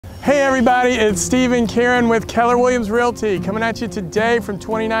Hey everybody, it's Steve and Karen with Keller Williams Realty coming at you today from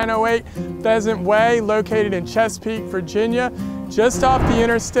 2908 Pheasant Way, located in Chesapeake, Virginia, just off the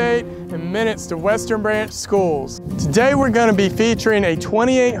interstate and minutes to Western Branch schools. Today we're going to be featuring a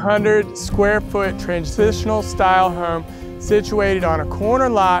 2,800 square foot transitional style home situated on a corner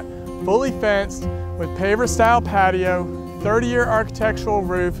lot, fully fenced with paver style patio, 30-year architectural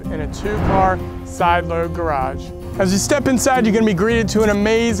roof, and a 2-car side load garage. As you step inside, you're going to be greeted to an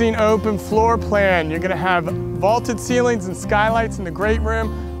amazing open floor plan. You're going to have vaulted ceilings and skylights in the great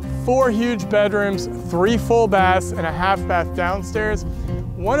room, 4 huge bedrooms, 3 full baths, and a half bath downstairs.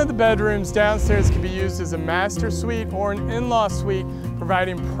 One of the bedrooms downstairs can be used as a master suite or an in-law suite,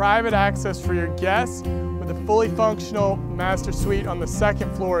 providing private access for your guests, with a fully functional master suite on the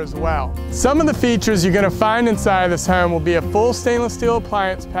 2nd floor as well. Some of the features you're going to find inside this home will be a full stainless steel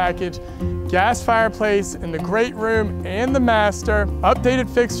appliance package, gas fireplace in the great room and the master, updated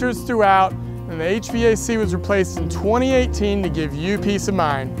fixtures throughout, and the HVAC was replaced in 2018 to give you peace of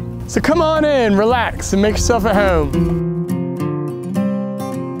mind. So come on in, relax, and make yourself at home.